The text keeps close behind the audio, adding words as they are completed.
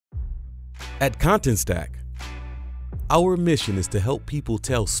At Contentstack, our mission is to help people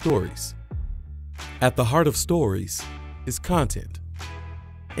tell stories. At the heart of stories is content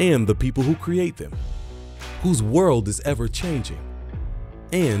and the people who create them, whose world is ever changing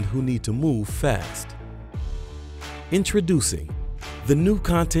and who need to move fast. Introducing the new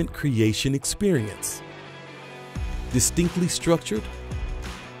content creation experience. Distinctly structured,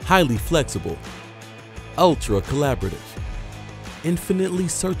 highly flexible, ultra collaborative, infinitely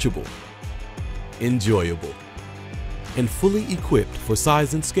searchable, enjoyable, and fully equipped for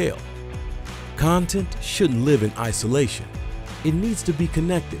size and scale. Content shouldn't live in isolation. It needs to be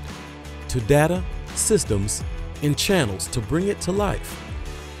connected to data, systems, and channels to bring it to life.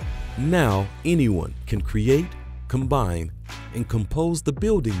 Now anyone can create, combine, and compose the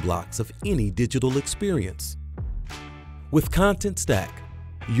building blocks of any digital experience. With Contentstack,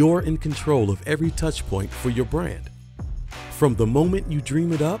 you're in control of every touch point for your brand. From the moment you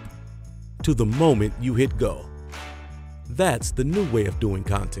dream it up to the moment you hit go. That's the new way of doing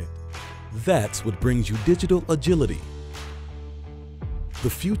content. That's what brings you digital agility. The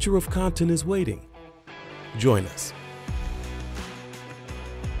future of content is waiting. Join us.